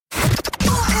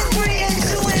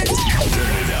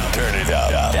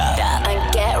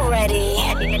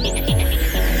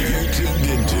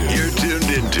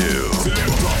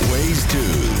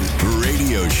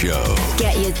Show.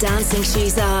 Get your dancing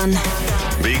shoes on.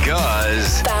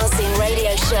 Because Bouncing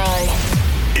Radio Show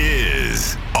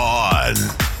is on.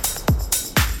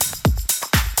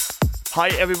 Hi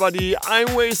everybody, I'm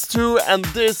Waze2 and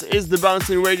this is the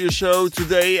Bouncing Radio Show.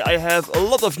 Today I have a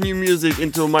lot of new music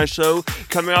into my show,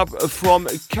 coming up from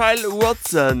Kyle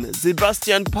Watson,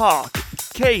 Sebastian Park,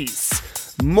 Case,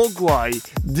 Mogwai,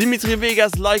 Dimitri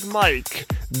Vegas Like Mike,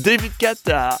 David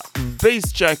Guetta,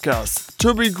 Bassjackers,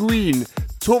 Toby Green,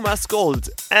 Thomas Gold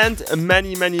and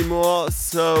many more.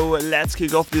 So let's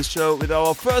kick off this show with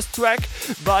our first track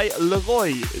by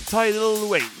Leroy, Tidal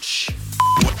Range.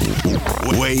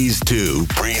 Waze2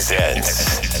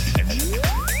 presents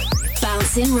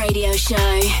Bouncing Radio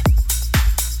Show.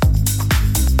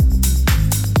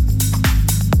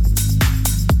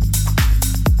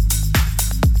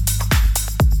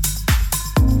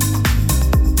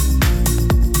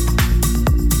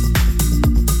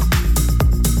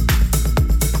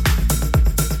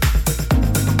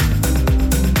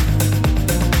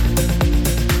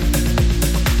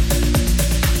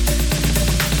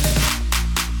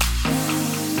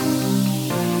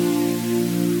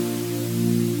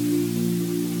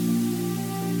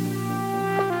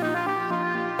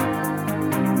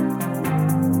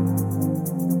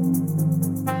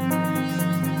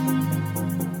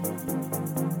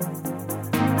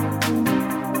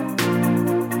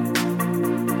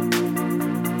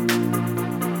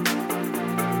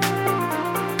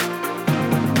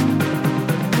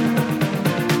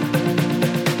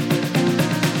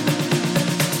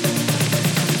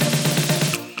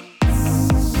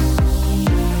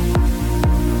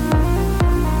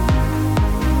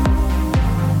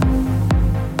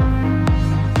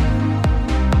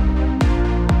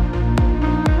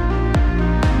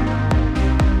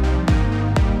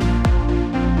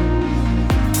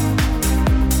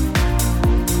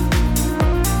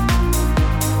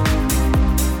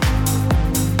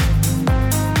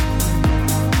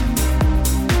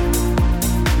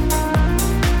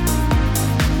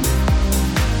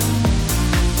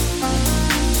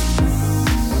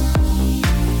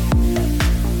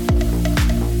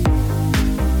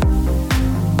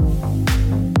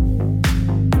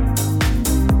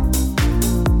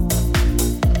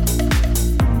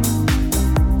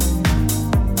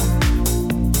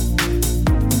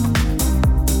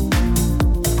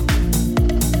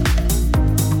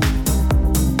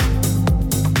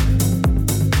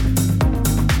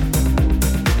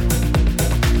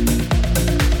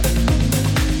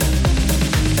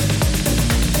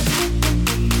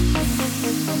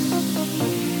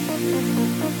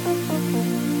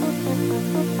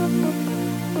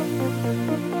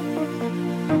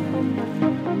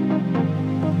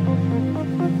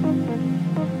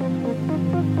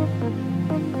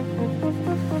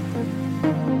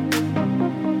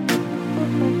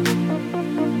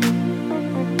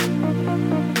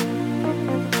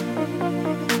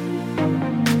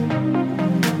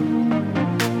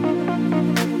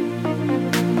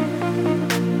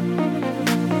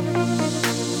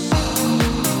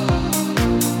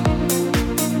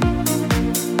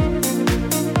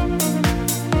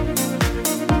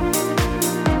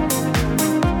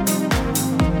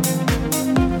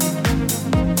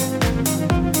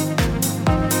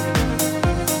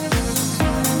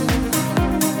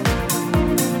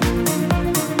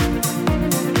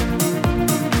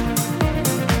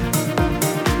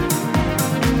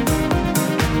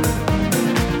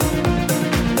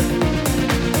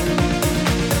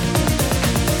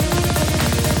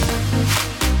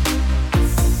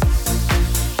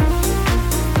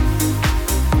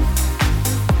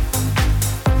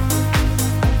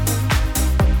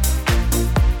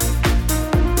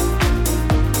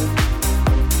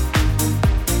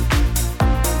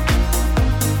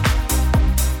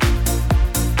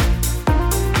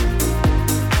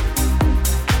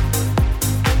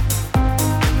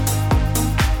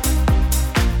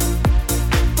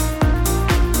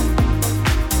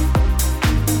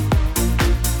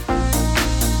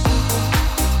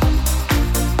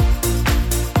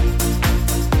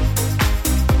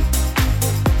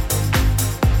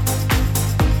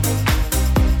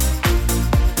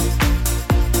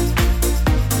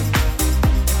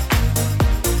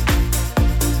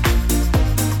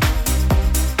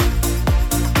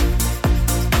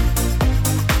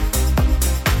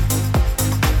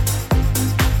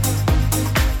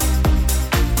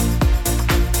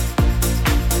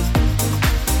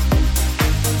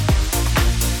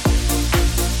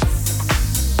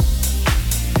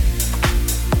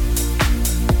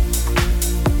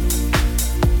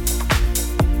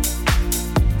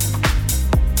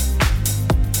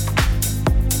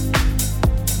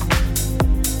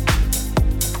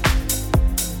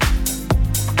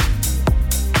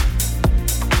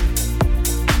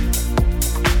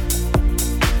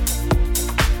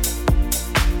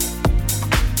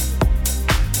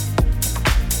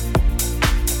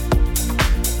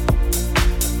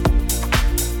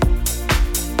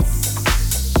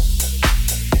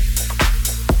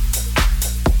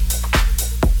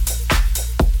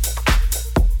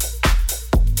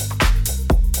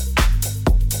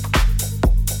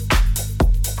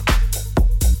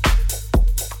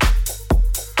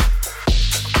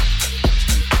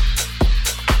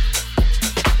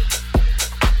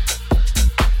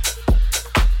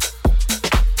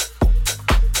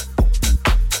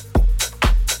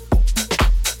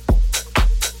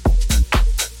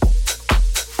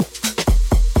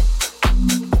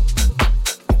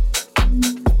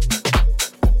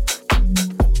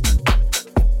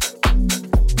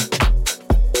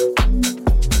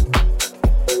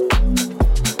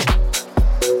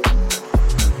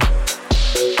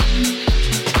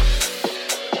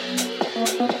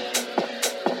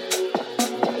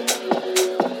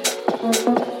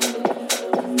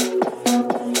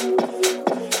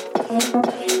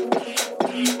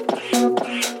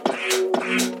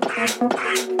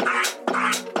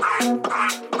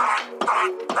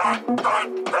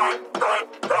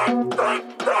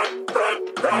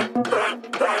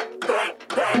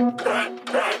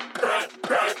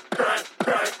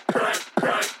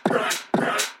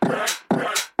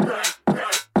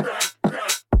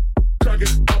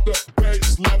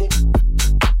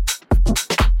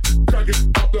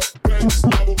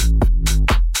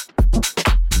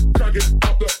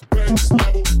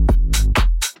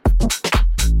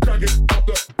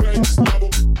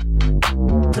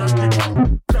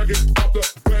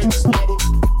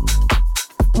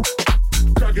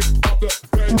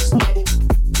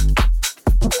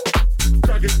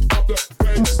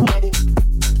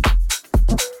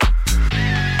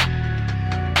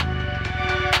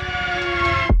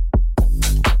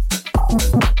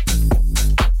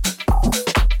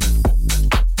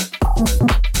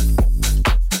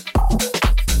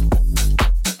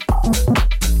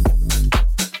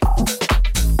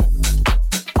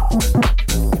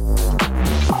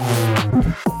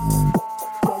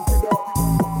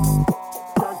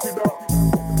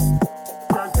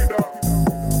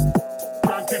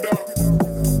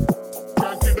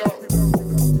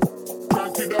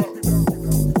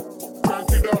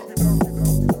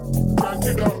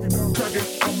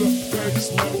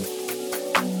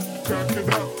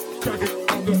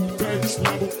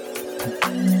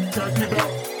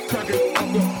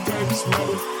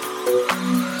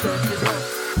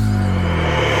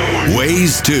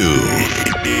 Ways 2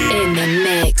 in the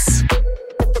mix.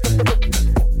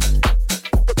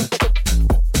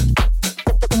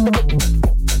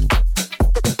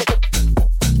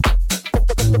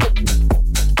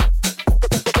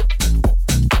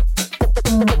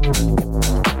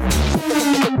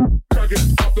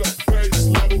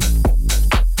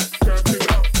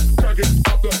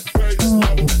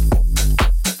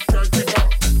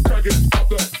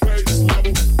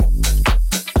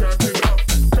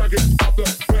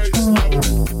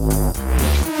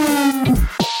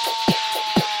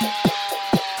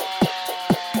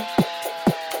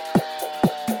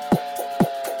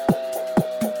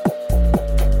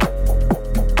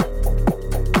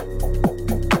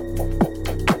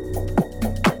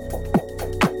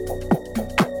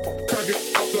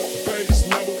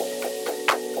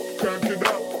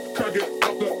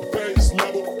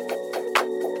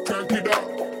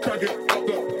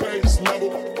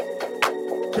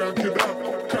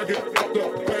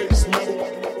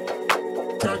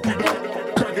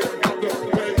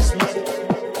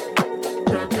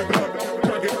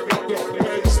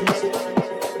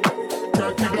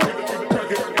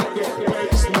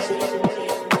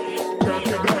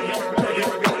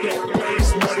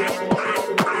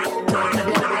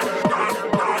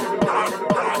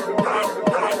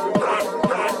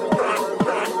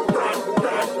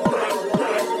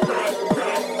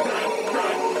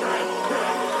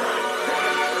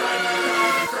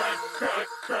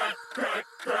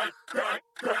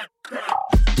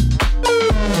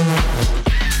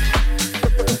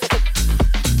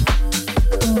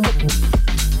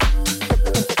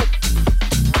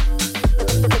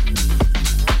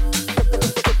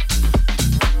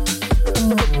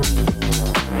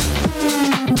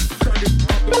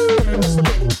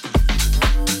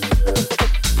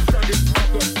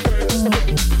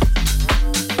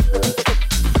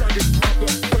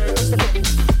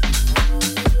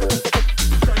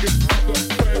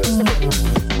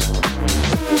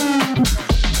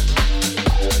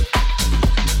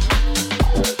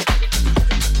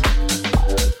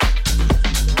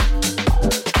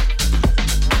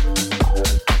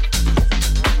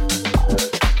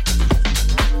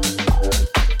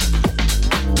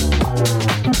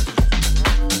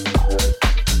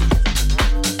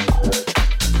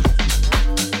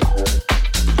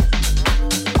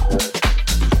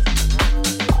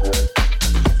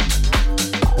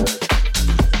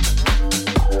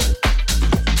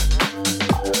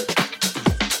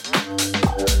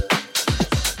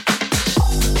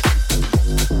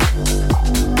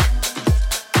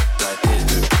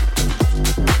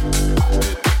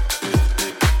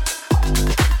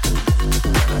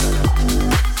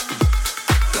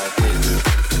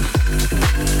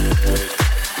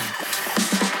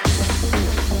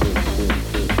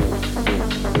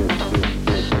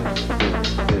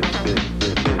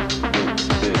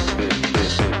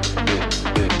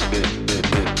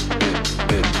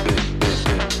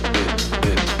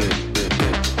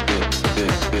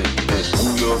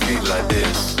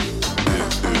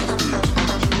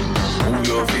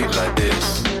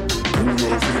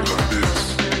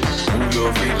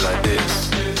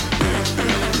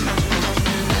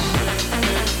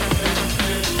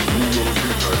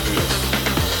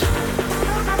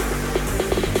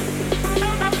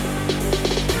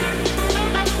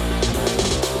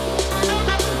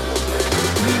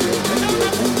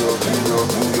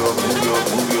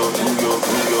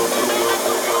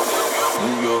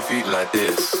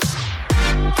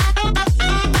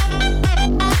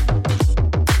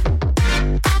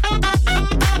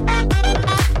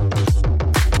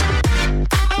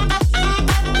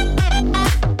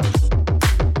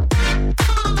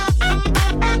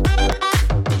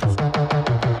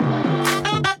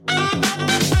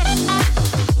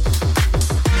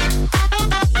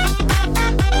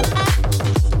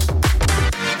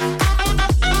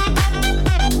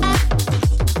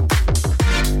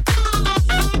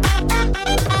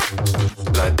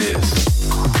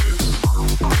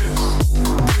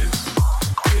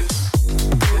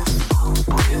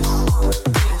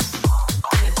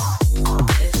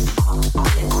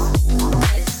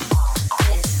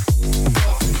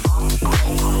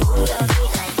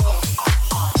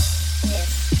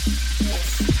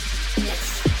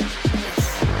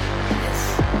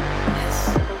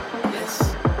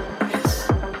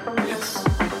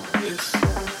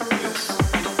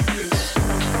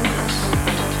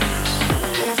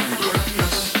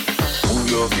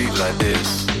 your feet like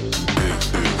this.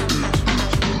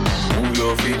 Move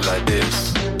your feet like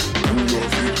this. Move your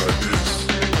feet like this.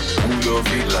 Move your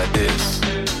feet like this.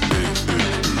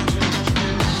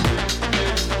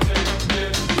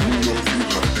 Move your feet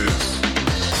like this.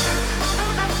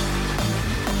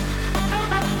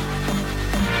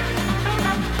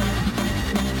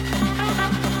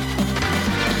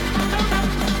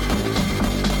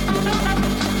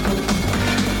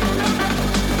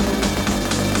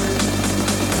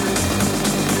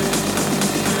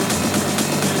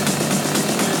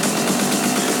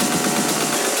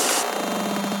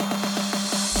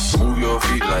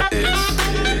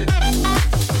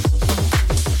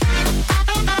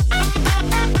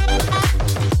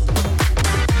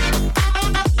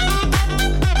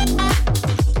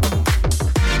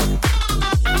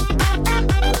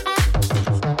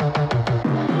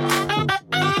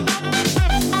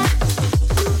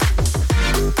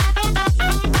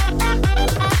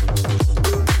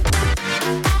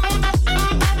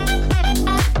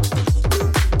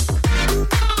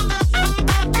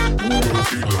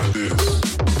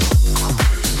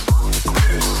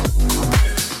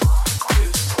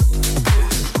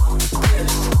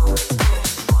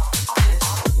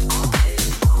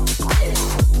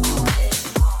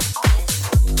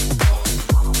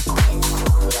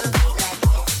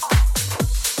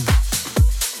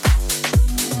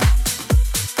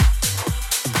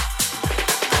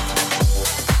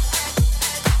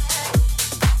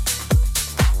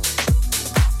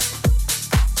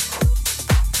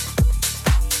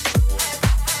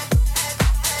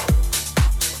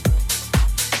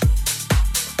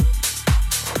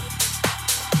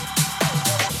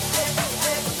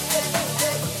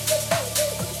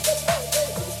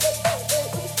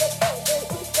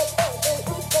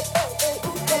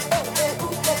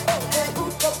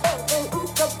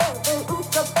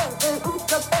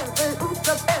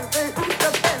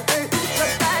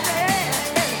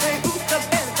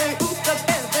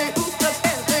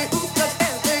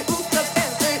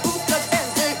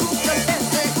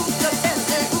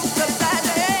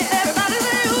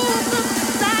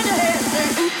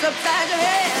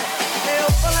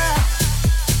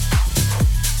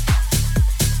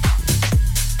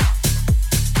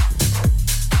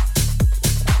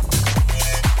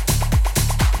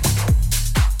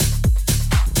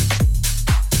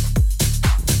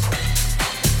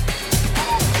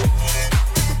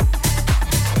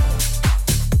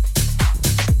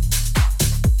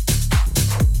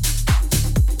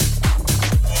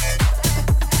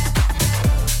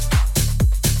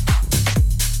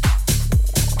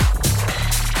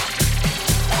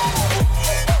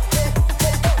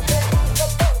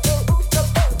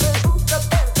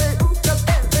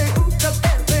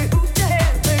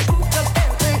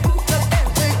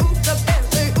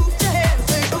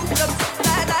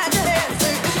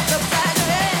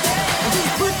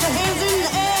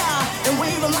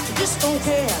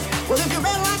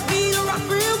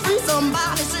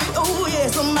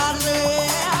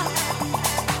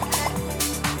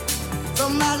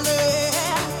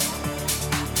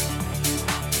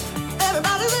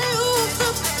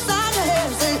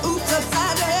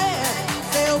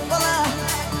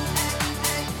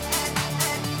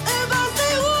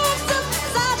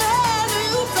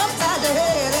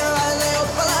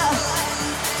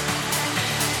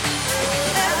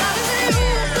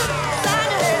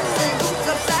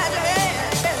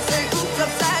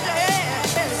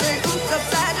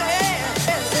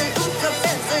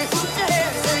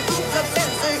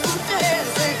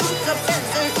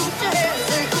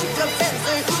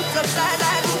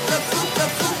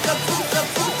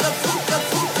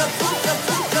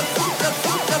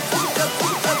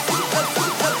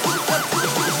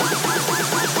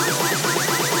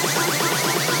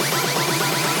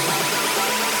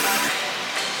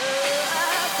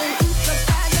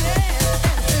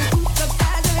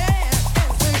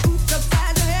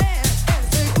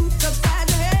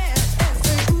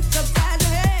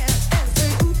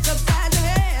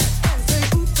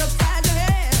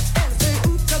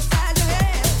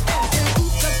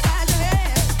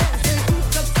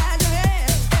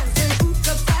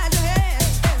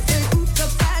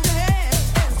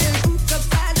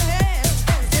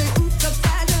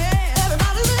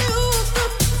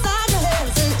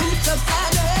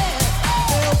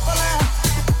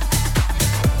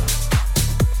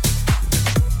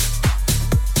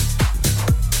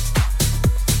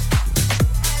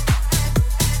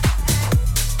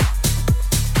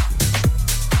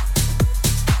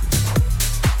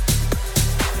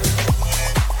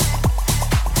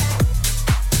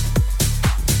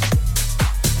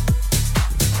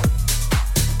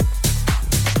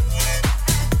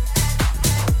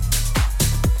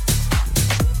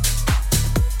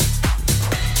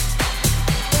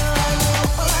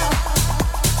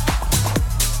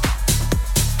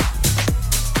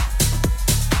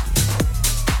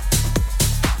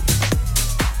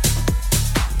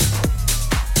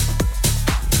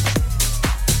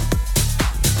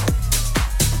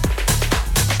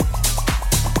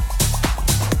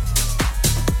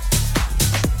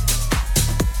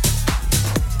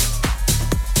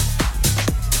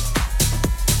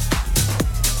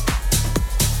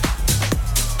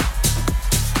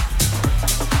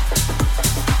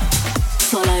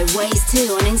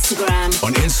 Ways2 on Instagram.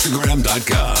 On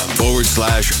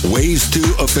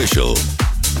Instagram.com/Ways2Official.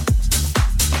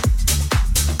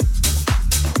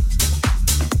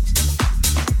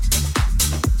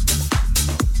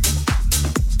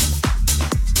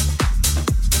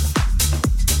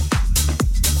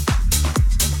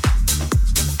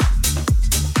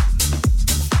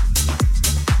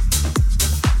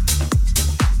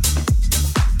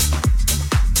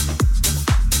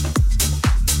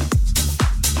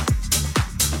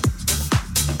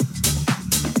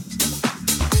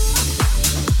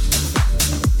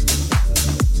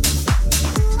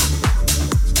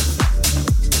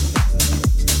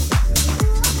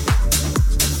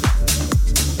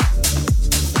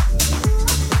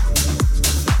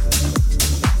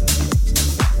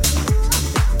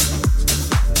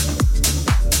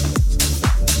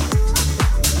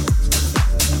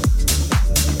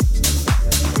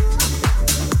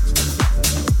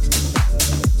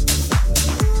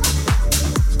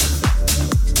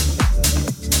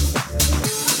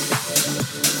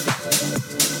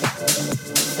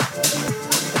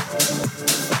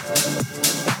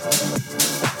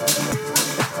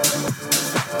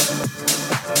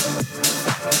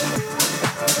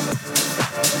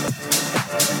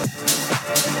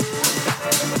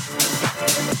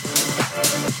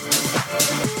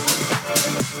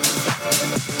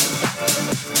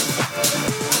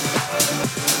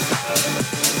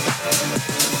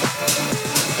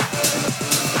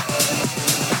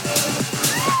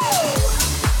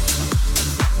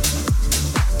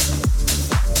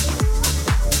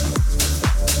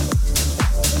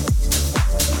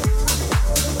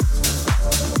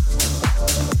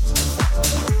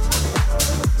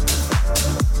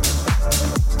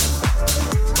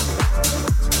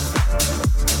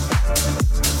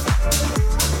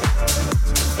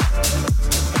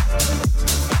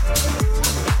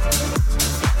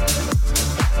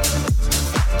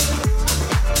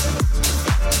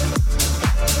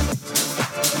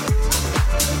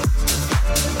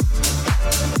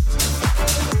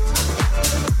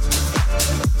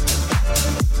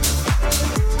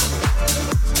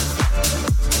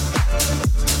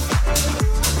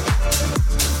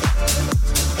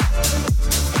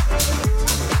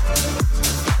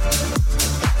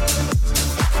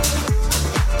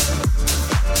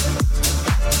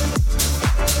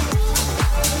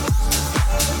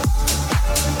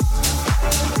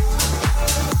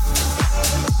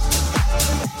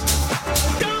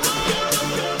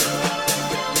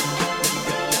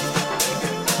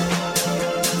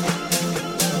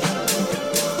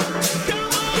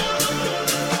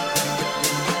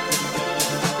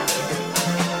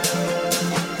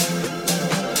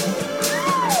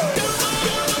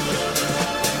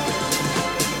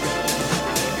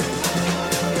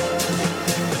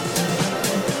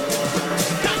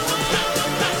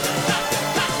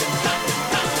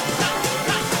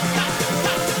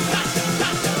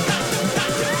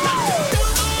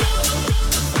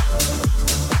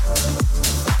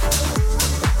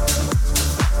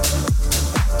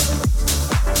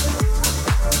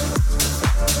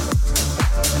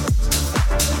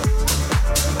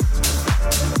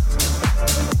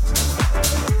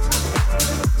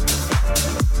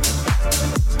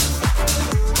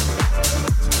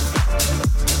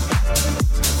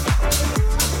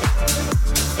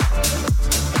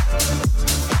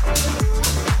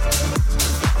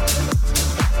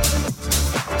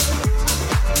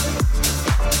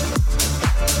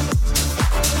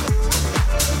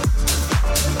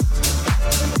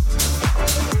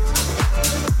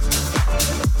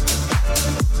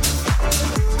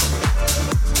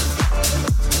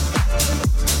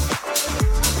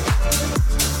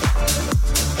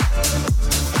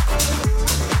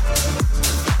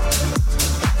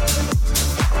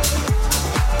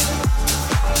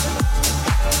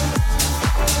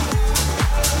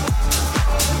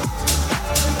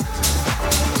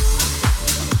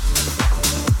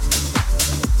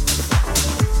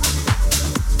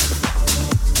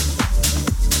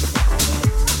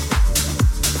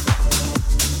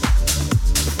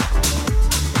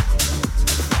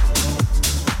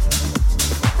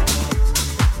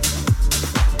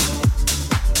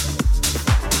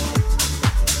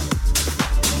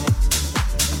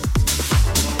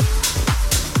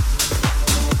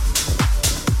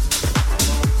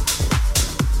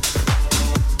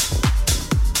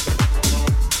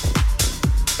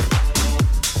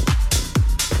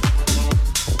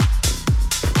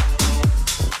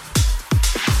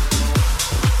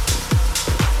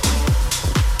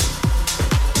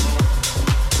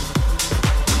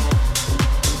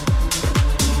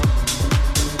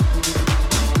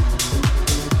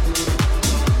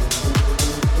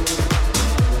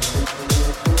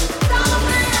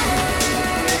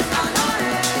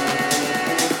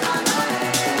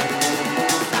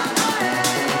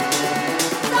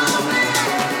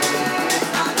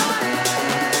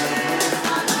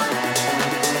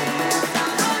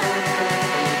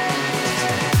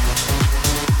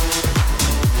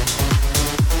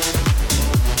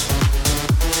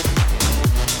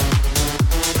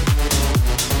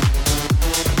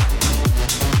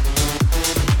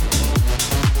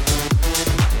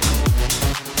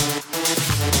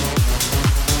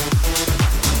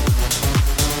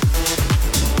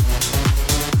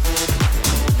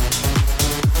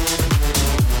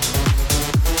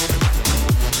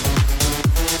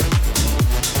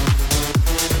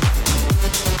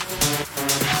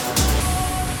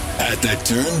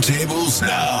 Turntables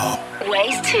now.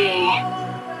 Ways 2.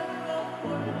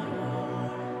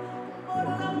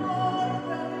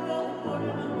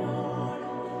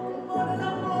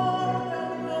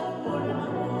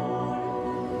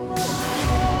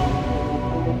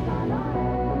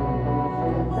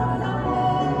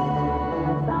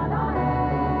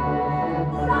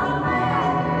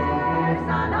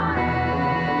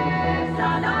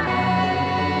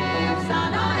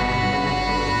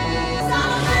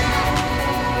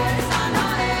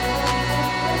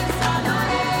 Sana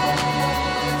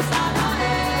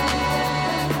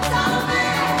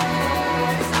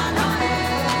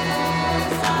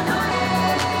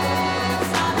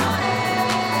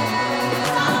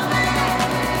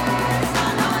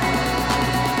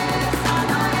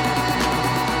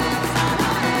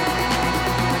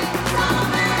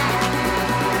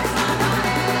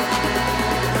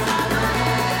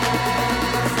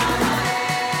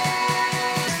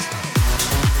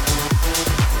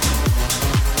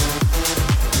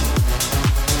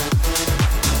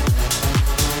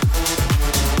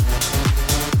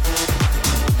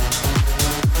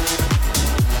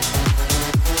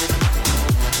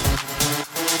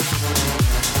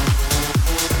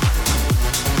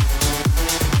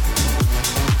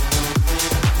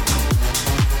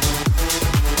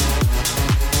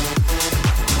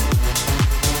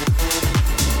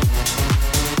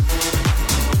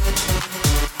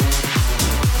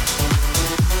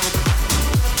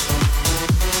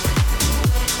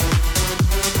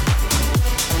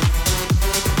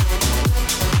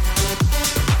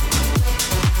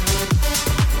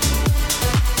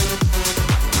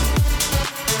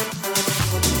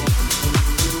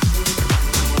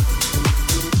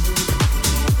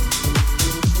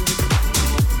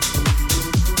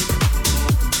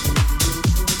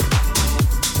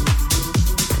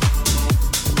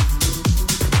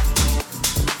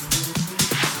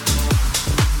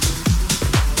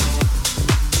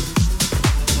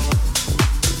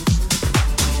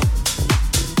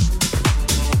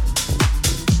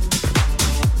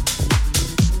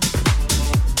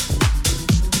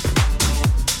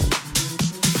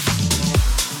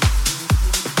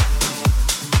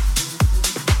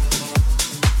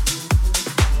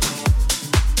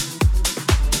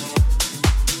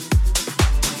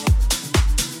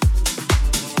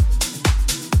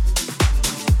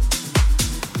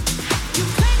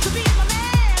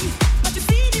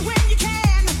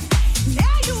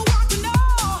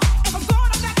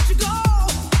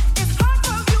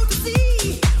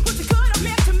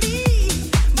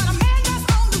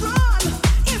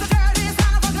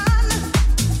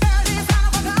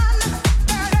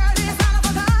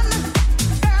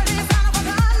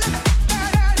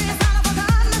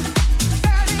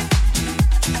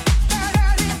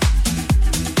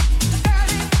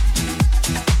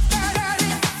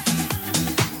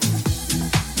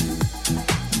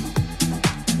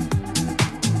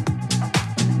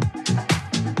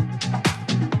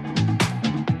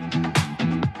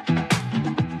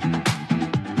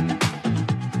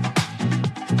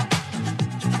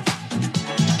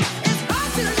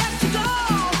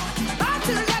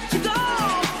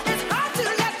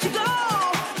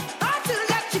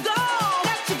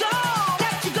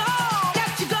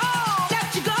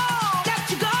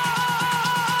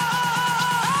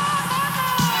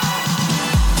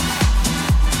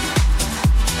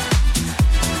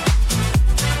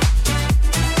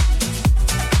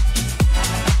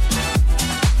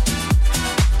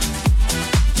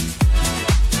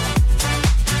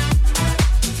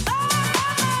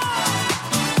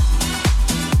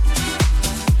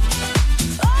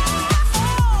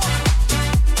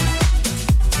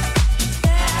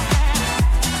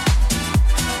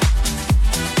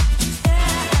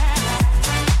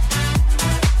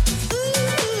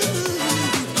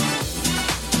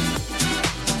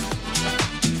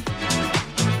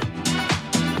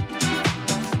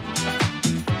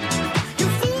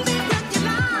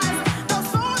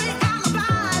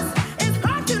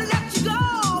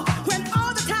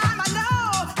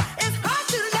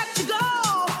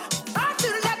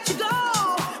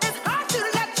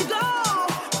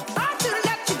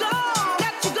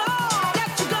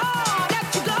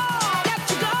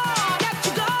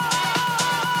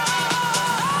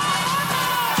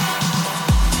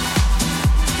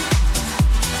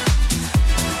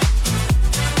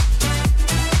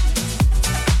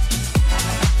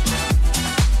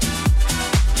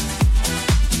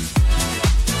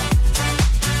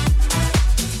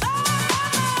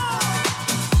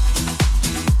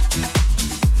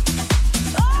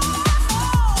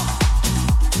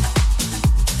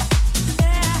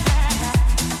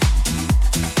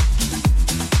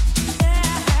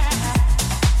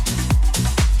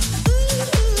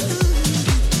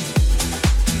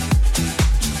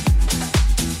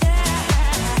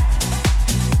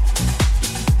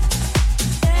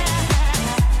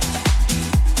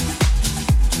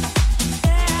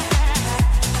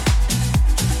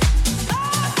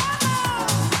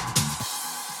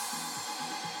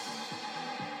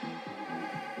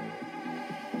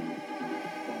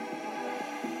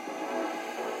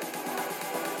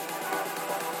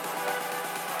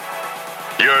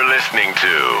You're listening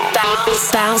to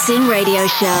Bouncing Radio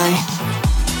Show.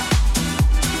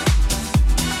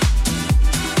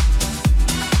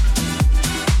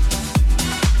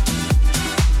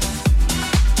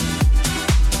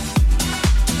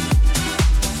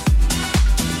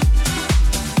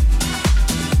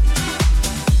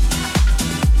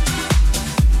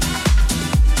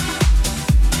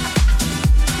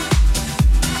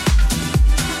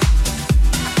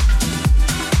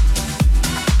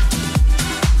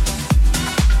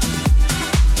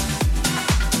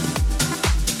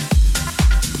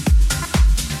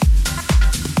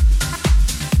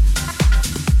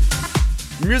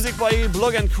 Music by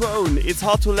Blog and Crone. It's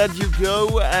hard to let you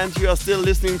go, and you are still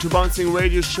listening to Bouncing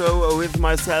Radio Show with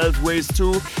myself, Ways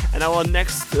 2. And our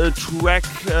next track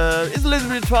is a little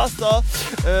bit faster,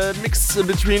 mix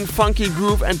between funky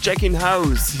groove and jacking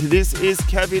house. This is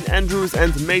Kevin Andrews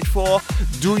and Made For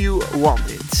Do You Want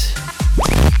It?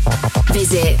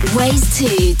 Visit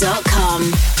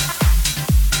ways2.com.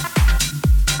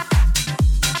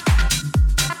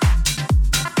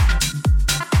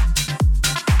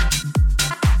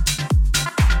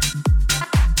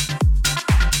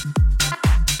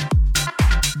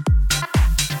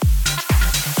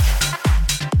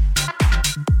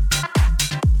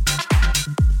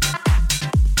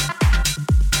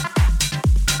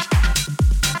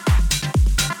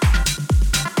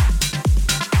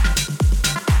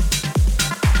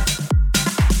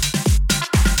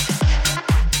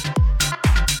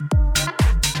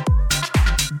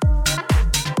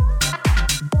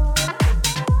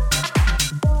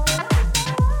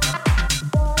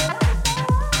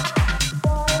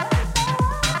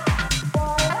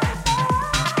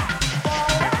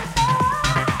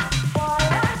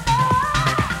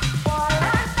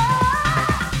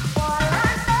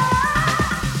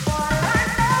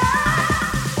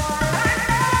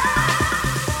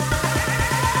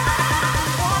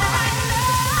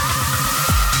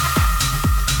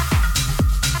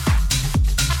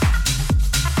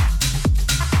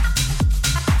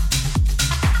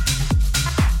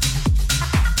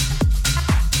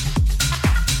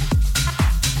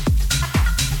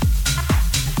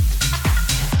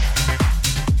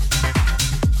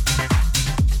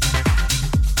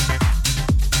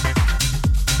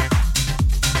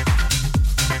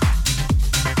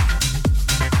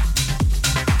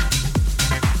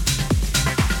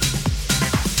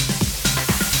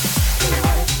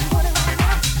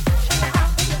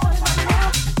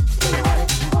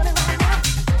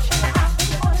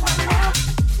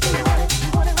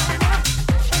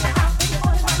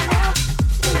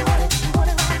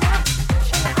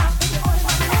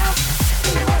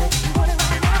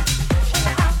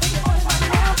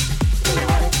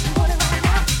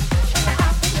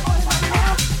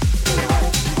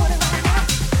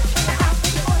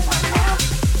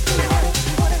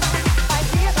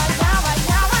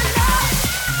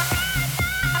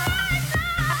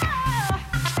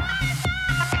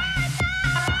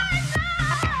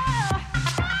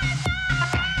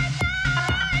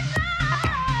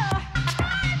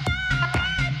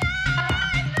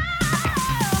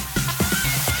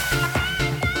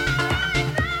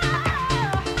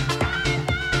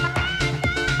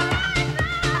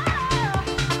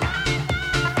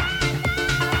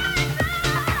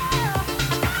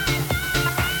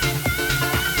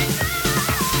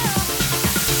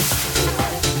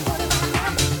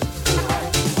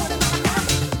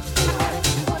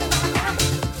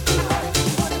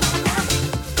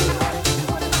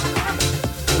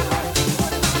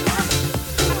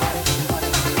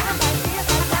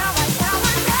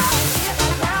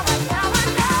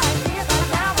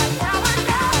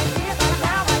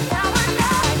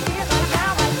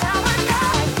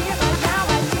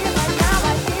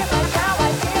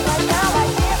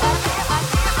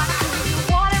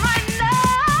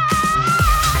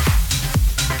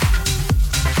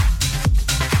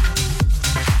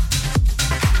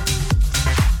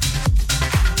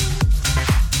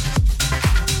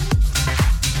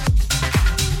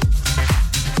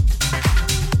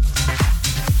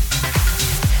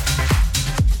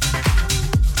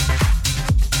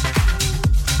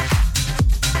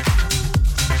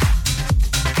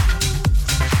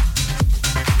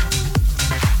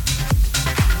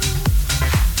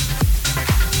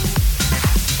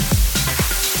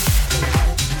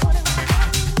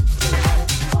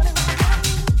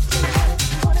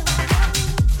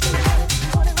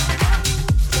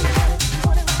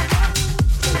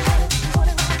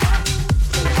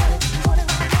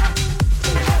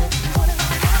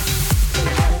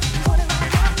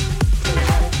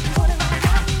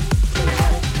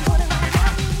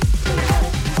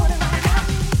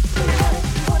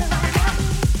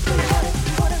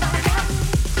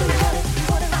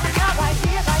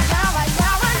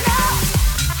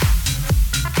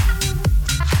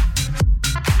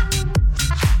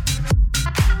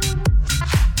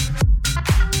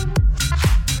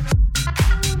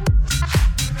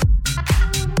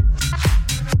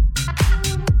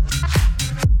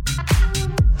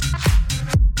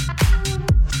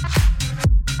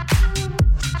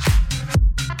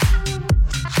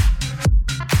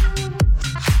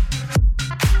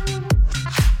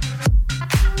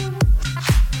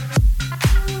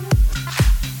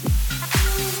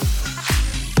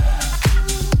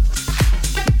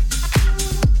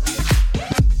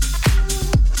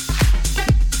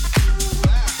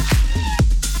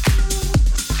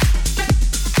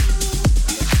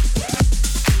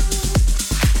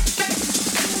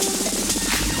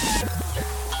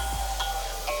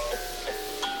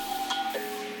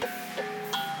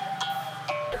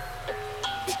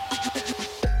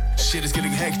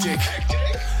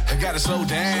 gotta slow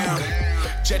down.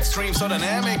 Jet stream so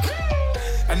dynamic,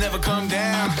 I never come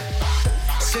down.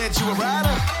 Said you a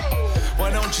rider,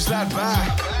 why don't you slide by?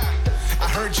 I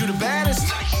heard you the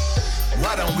baddest,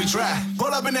 why don't we try? Pull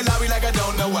up in the lobby like I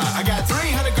don't know why. I got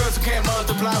 300 girls who can't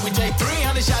multiply. We take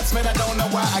 300 shots, man, I don't know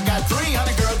why. I got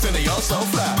 300 girls and they all so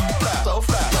fly. So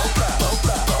fly, so fly, so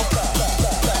fly, so fly.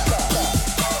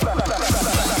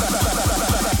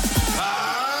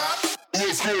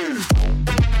 Let's go.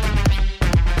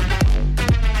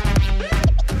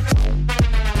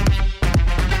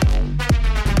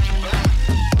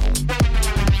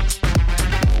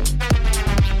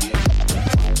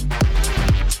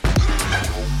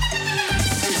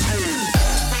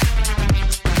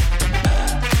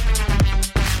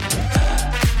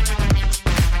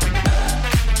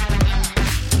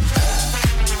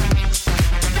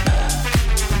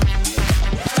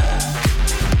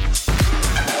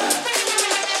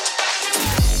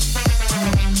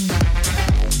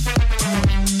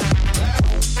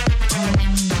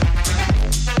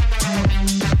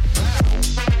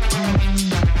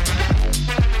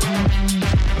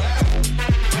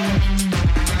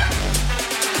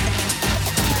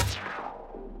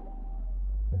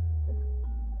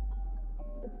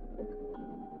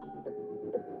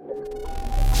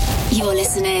 You're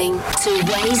listening to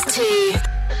Ways 2.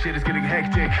 Shit is getting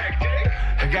hectic,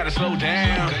 I gotta slow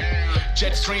down.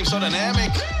 Jet stream so dynamic,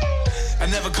 I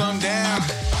never come down.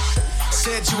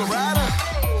 Said you a rider,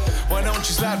 why don't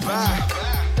you slide by?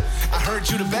 I heard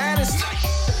you the baddest,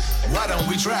 why don't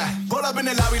we try? Pull up in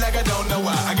the lobby like I don't know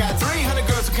why. I got 300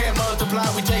 girls who can't multiply.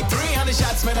 We take 300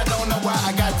 shots, man, I don't know why.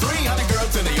 I got 300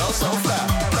 girls and they all so fly.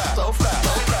 So fly,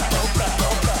 so fly, so fly, so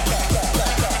fly.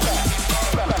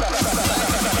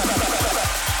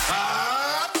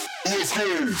 Let's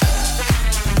go.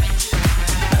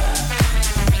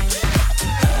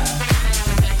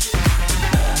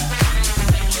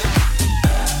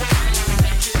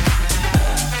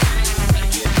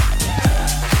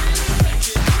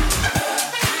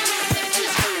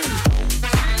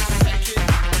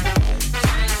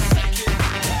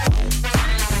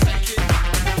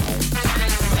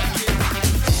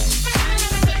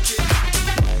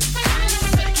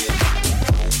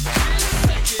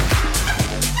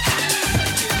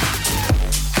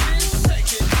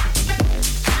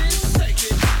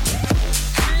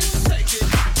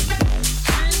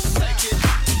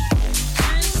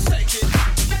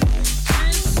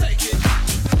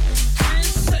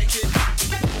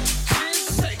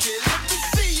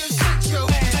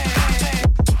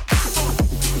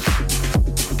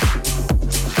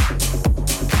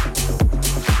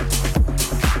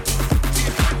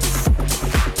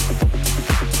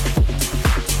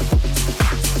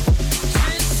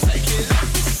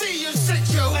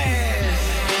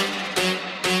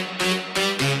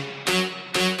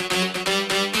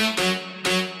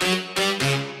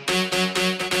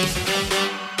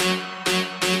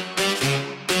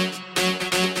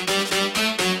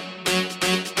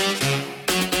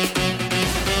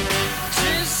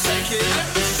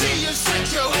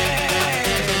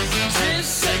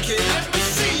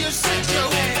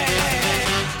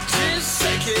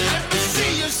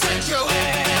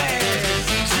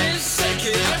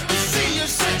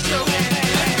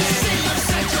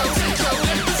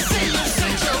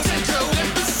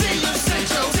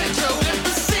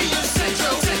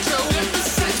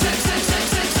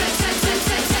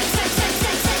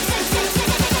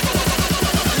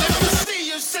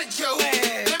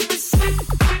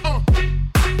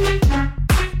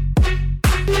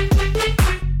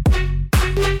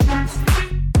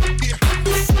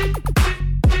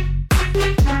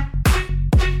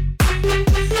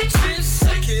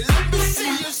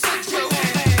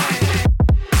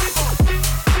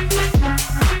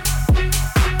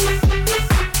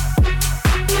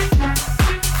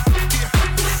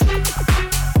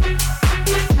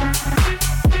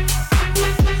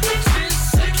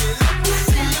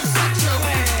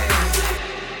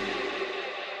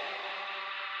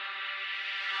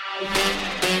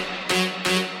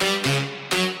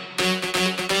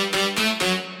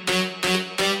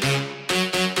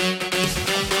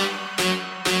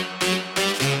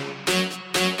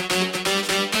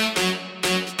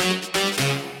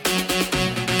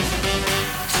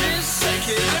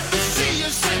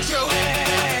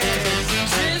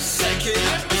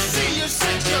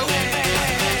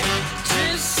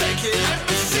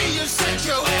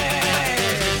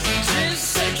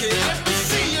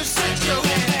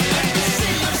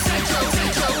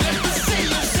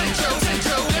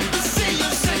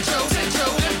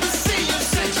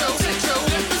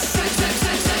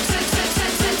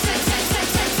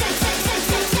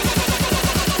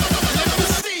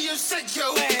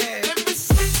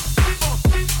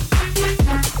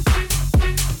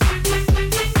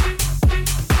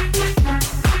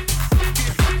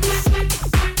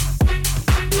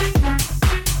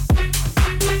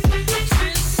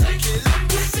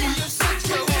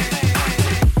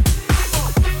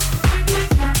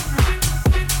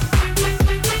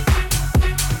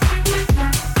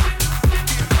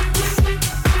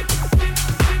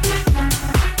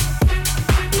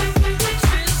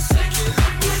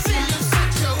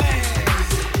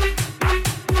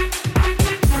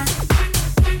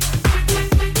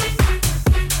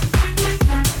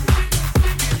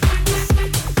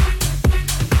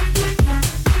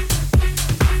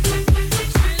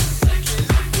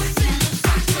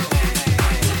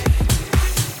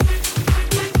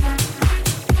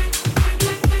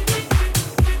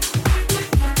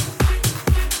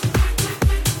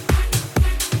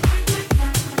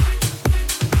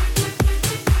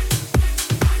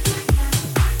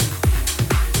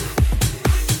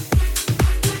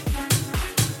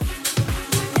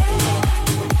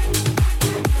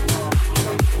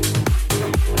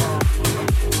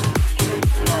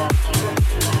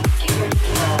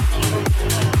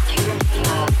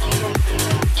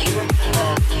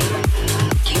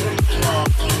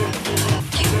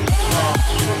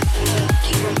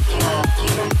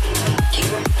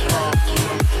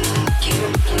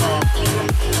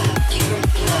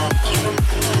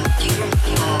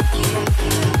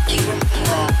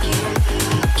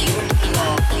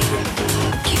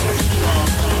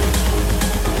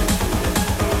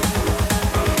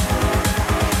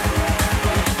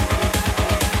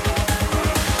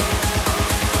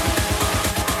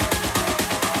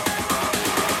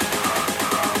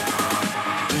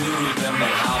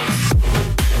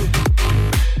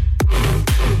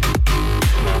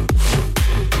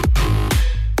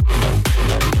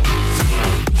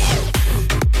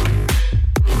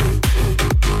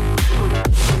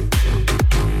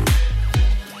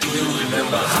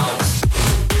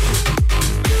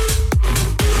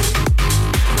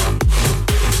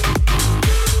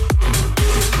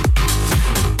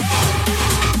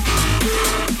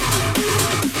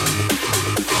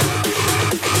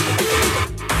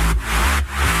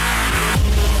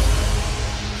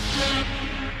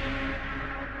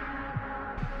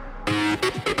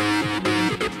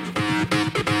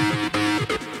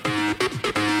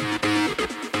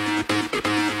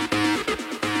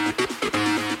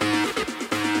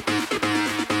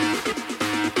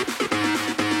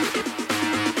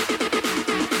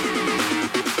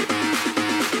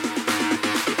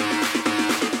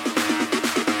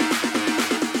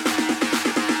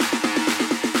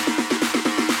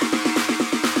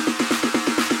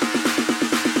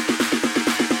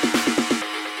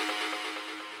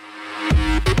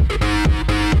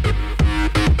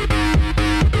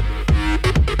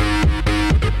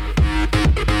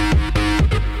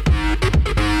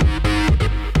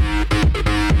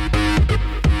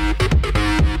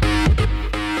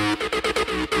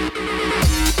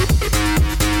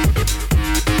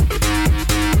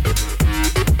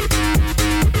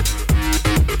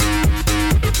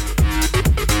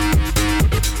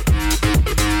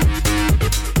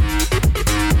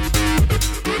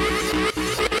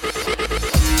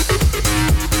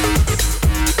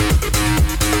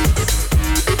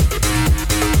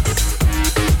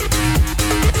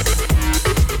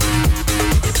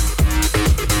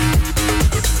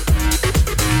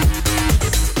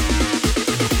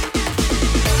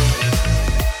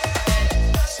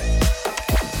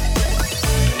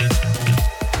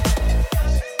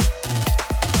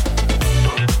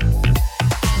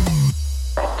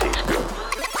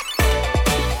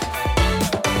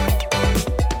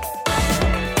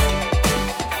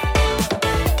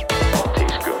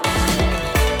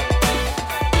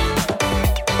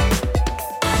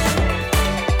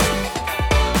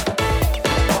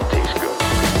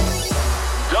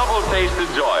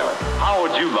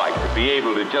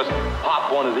 just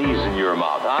pop one of these in your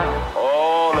mouth, huh?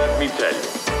 Oh, let me tell you.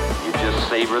 You just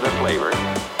savor the flavor.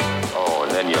 Oh,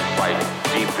 and then you bite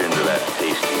deep into that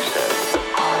tasty set.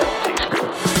 It tastes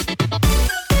good.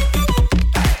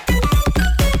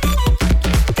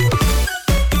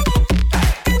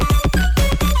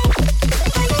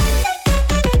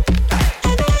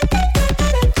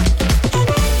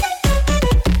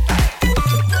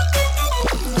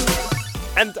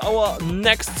 And our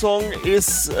next song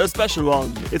is a special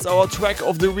one. It's our track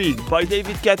of the week by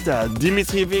David Guetta,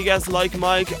 Dimitri Vegas, Like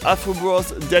Mike, Afro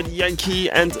Bros, Daddy Yankee,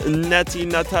 and Natty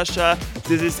Natasha.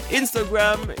 This is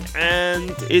Instagram,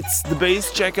 and it's the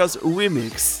Bass Checkers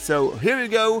remix. So here we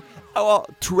go, our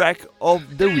track of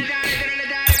the week.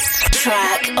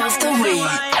 Track of the week.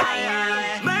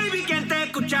 Baby, quien te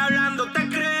escucha hablando te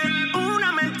cree.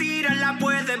 Una mentira la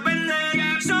puedes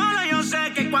vender. Solo yo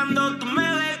sé que cuando tú me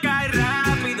ves cae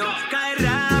rápido, cae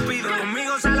rápido.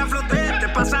 Conmigo sale a flote, te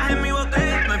pasas en mi bote.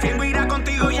 Me fingo irá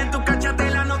contigo y en tu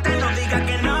cachatela no te. No digas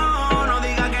que no, no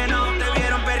digas que no. Te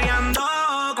vieron perreando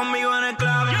conmigo en el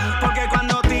club. Porque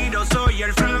cuando tiro soy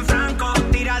el Franco.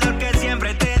 Tirador que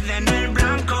siempre te den el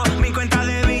blanco. Mi cuenta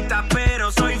de vista,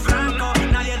 pero soy franco.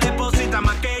 Nadie deposita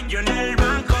más que yo en el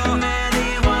banco. Me da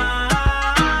igual,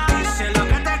 dice lo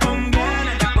que te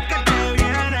conviene, porque te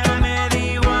viene. Me da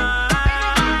igual,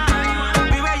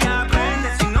 vive y aprende,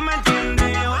 si no me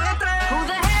entiendes yo de tres. Who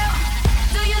the hell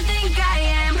do you think I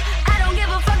am? I don't give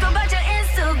a fuck about your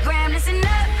Instagram. Listen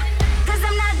up, cause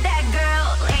I'm not that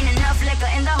girl. Ain't enough liquor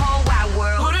in the whole wide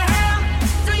world. Who the hell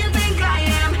Do you think I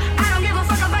am? I don't give a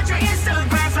fuck about your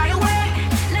Instagram. Fly away,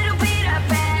 little Peter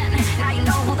Pan. Now you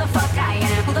know who the fuck I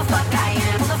am. Who the fuck I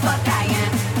am. Who the fuck I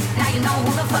am. Now you know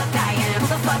who the fuck I am. Who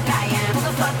the fuck I am. Who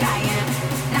the fuck I am.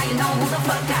 Now you know who the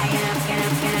fuck I am.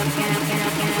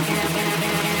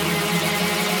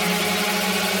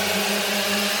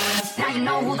 Now you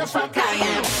know who the fuck I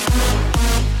am.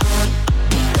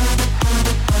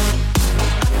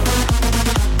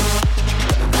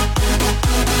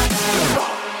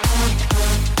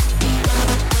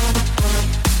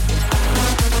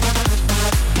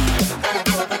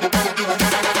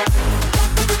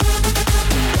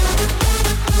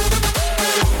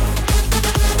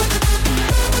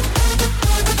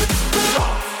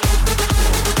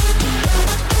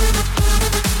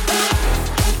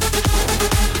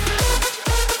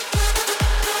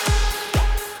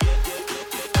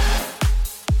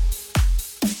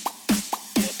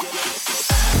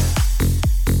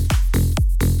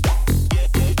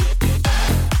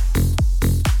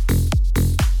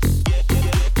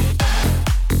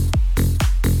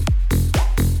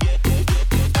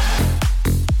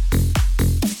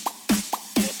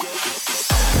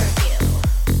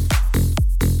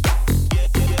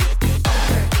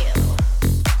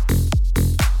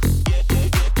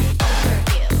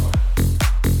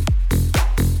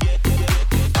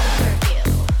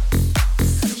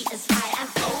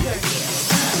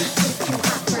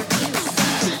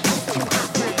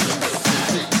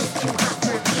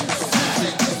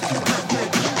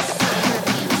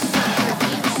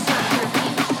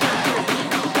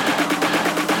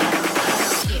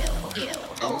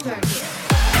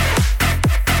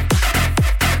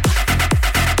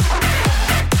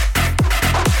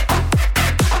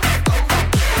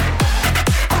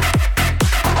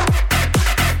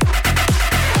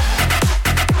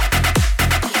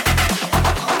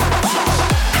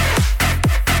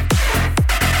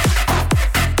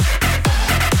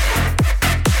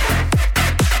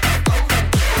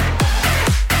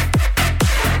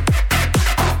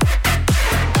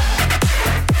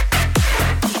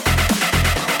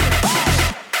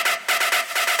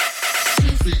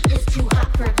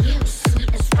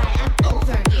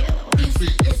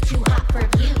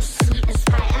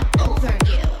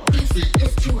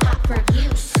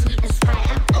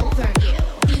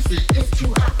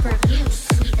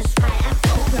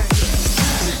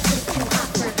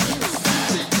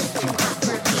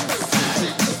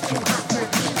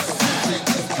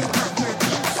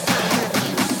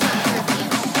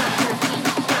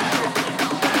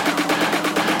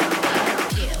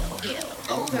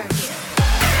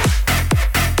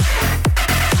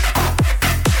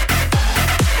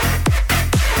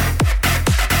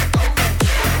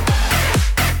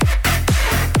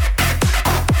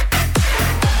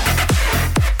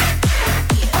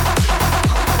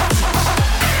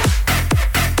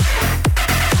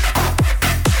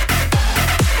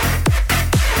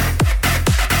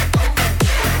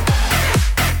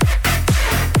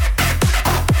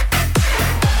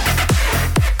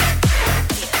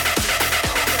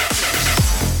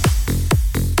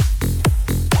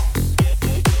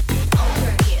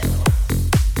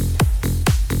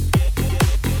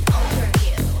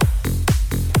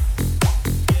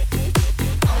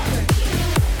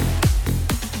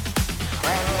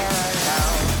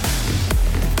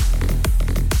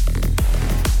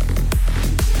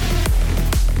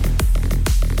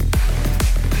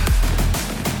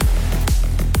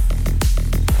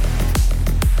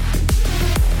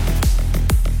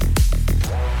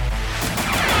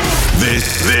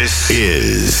 This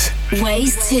is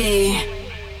Ways 2.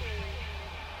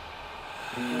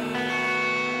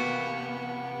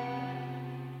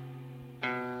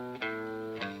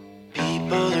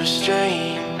 People are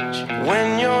strange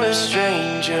when you're a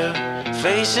stranger.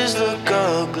 Faces look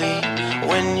ugly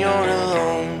when you're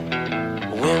alone.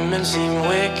 Women seem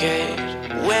wicked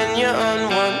when you're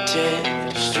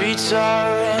unwanted. Streets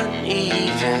are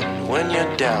uneven when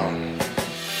you're down.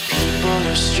 People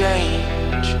are strange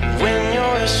when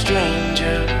you're a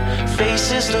stranger.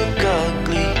 Faces look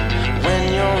ugly when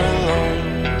you're alone.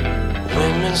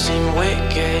 Women seem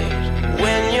wicked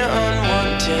when you're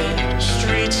unwanted.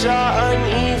 Streets are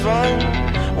uneven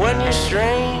when you're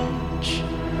strange.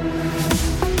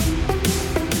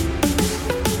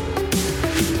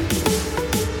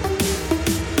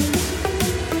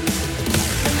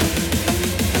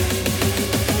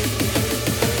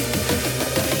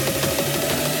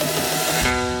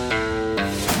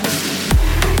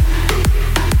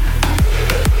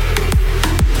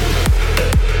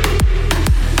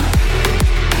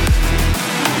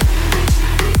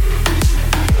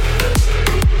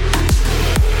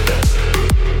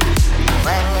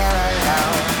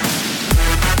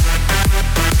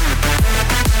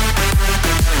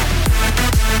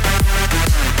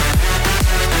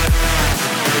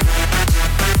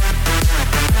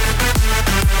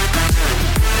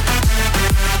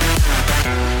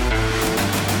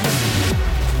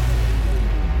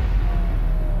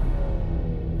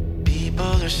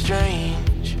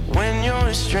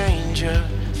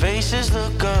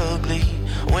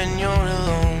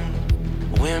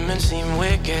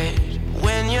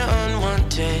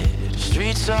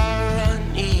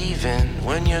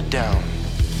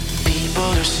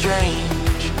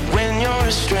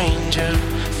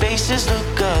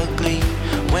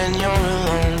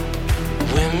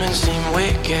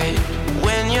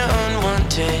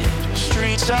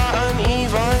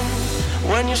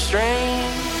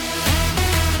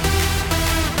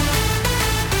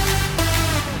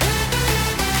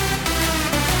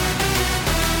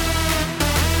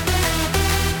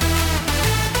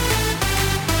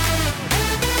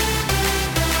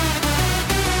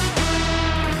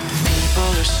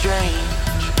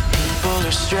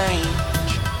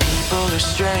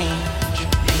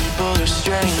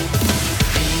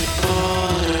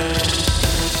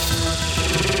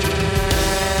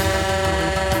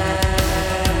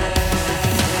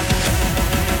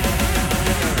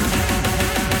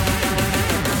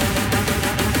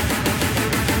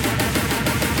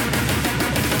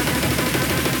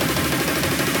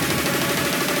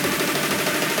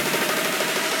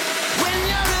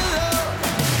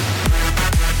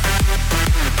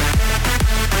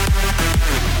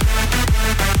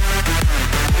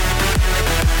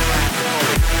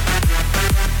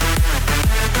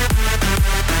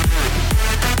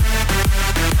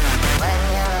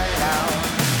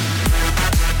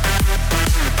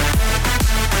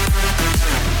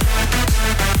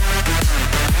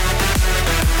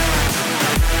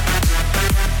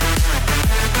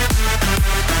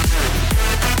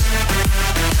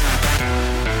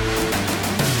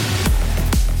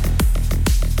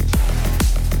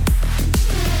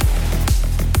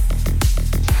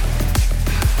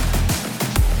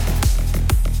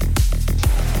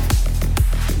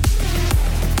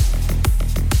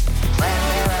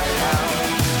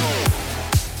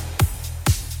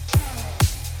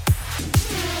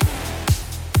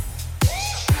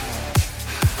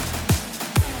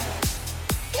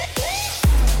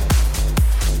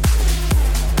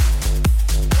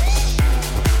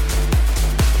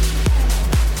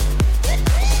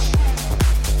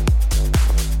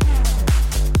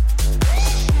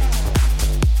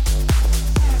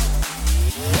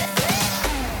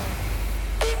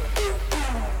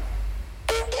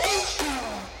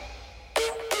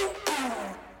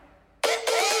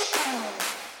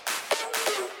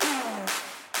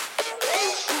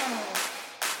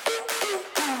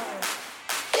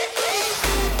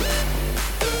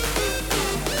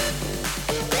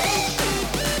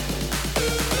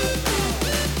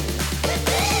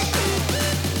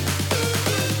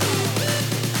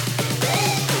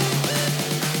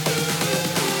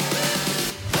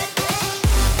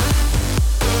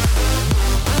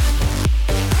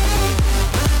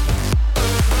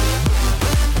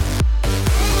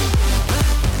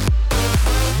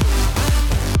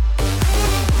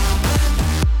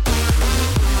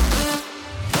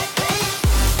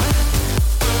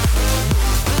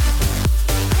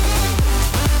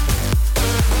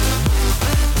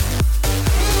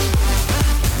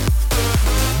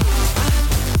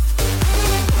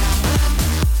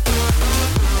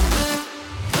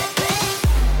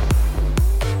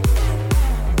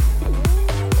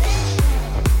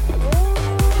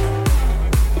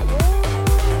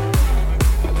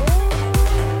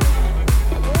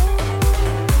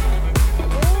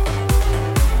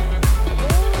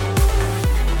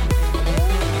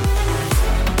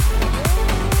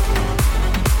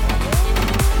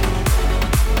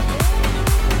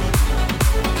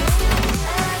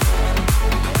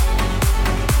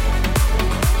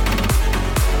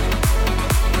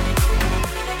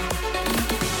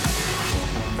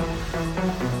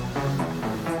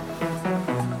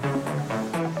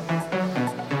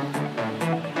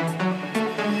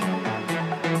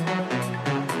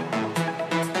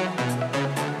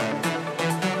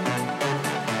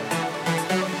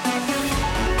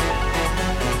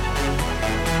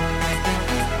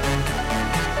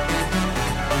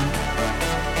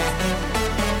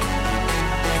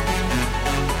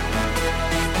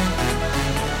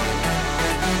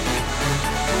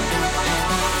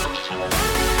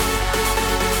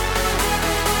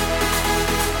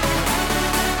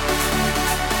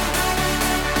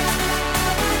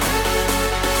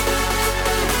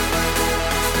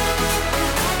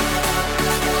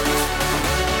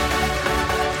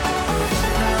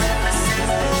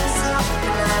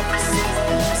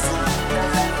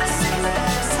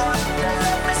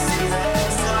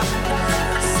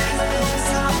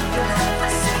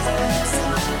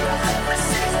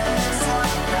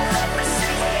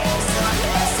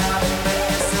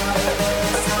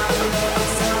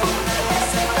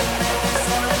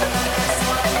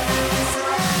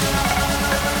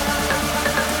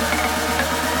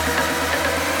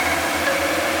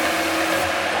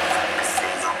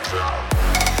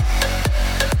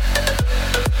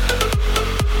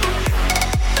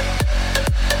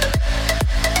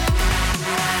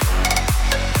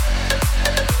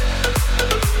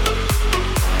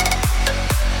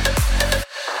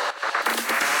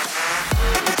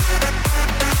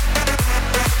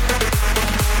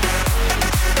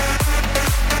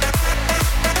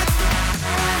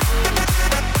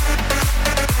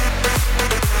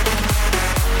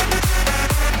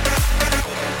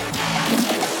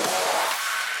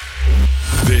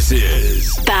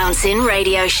 Bouncing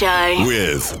Radio Show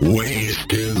with Ways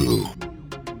 2.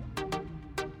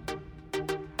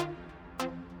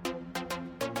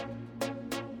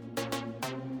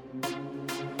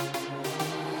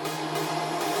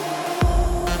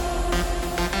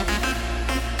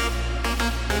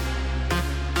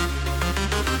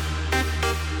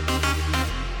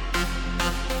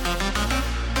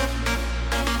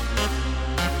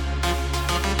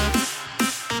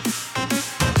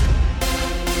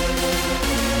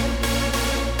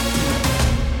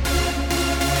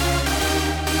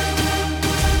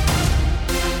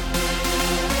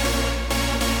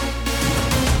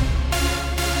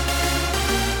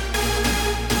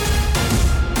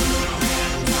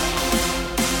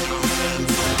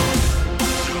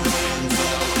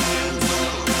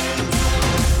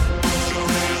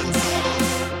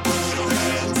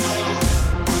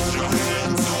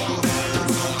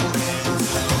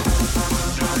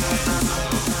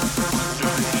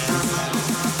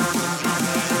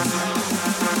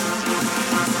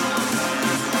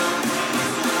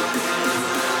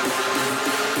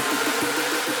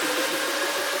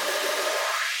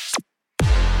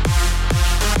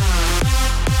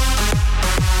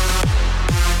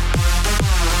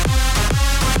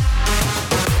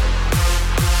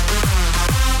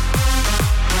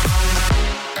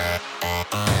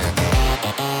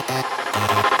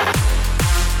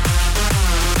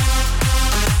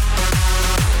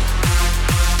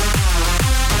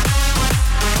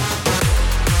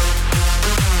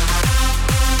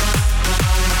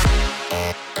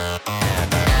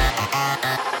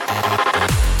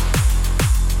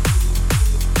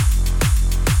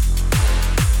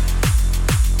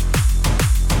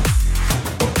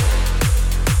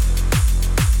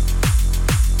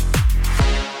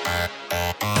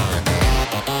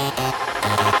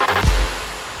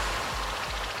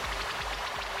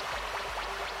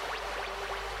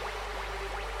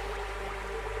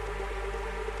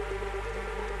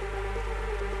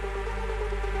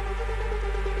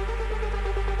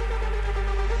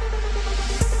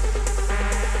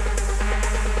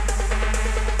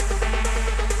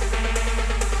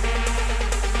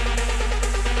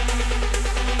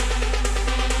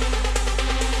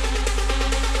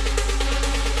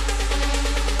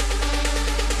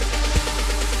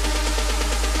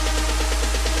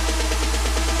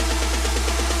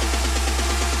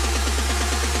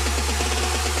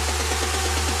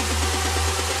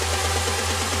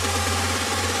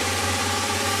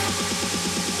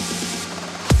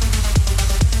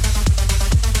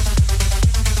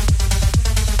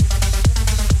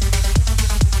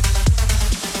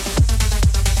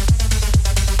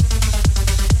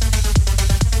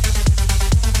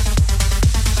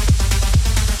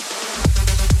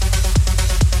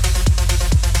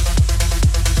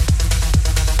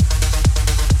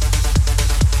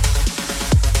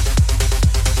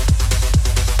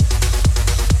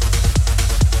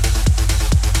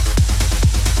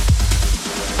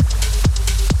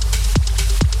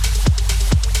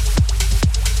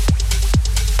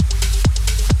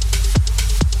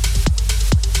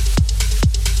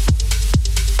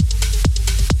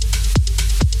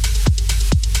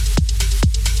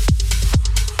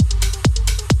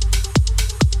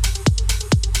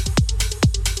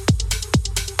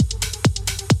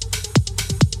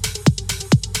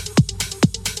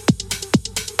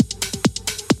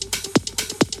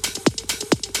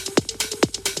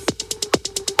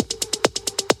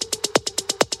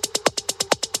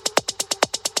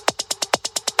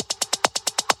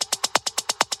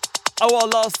 Our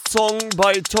last song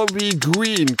by Toby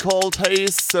Green called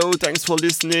Haze. So thanks for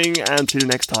listening. Until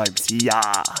next time. See ya.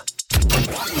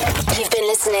 You've been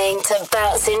listening to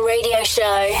Bouncing Radio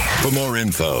Show. For more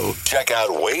info, check out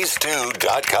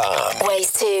ways2.com.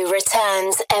 Ways 2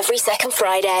 returns every second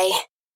Friday.